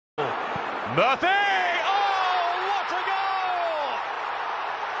Murphy! Oh, what a goal!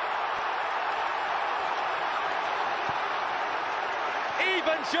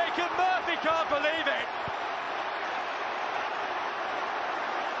 Even Jacob Murphy can't believe it.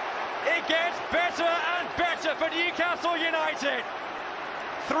 It gets better and better for Newcastle United.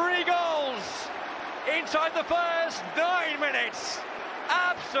 3 goals inside the first 9 minutes.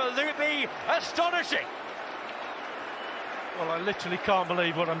 Absolutely astonishing. Well, I literally can't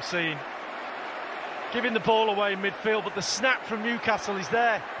believe what I'm seeing. Giving the ball away in midfield, but the snap from Newcastle is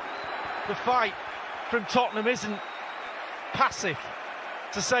there. The fight from Tottenham isn't passive,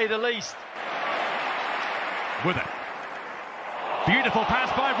 to say the least. Wither. Beautiful pass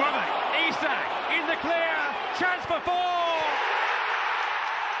by Wither. Isak in the clear. Chance for 4.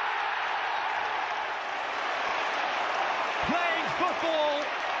 Playing football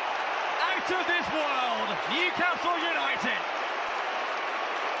out of this world. Newcastle United.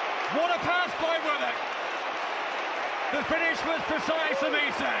 What a pass by Wither. The finish was precise from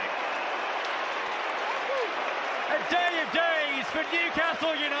Isak. A day of days for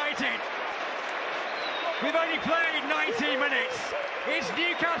Newcastle United. We've only played 90 minutes. It's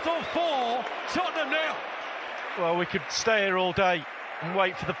Newcastle 4, Tottenham 0. Well, we could stay here all day and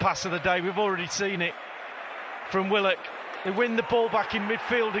wait for the pass of the day. We've already seen it from Willock. They win the ball back in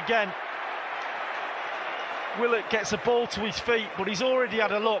midfield again. Willock gets a ball to his feet, but he's already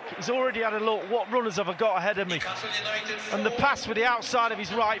had a look. What runners have I got ahead of me? And the pass with the outside of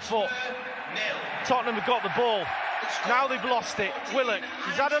his right foot. Tottenham have got the ball. Now they've lost it. Willock,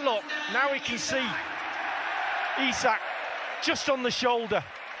 he's had a look. Now he can see Isak just on the shoulder.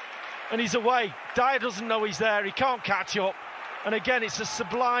 And he's away. Dyer doesn't know he's there. He can't catch up. And again, it's a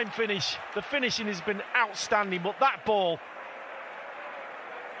sublime finish. The finishing has been outstanding, but that ball,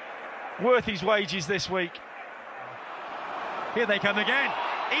 worth his wages this week. Here they come again.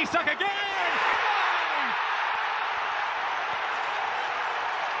 Isak again!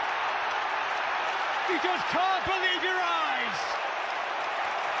 You just can't believe your eyes!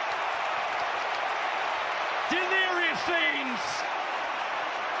 Delirious scenes!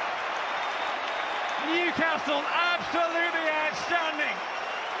 Newcastle absolutely outstanding!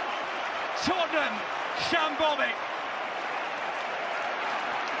 Tottenham shambolic!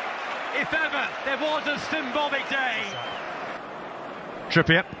 If ever there was a symbolic day.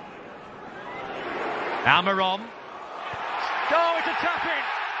 Trippier. Almiron. Oh, it's a tap-in.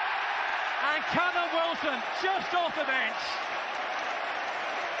 And Callum Wilson just off the bench.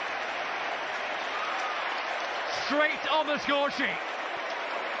 Straight on the score sheet.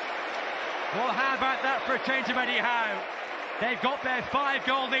 Well, how about that for a change of Eddie Howe? They've got their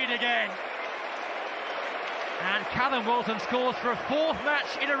 5-goal lead again. And Callum Wilson scores for a 4th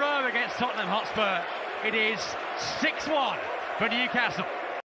match in a row against Tottenham Hotspur. It is 6-1 for Newcastle.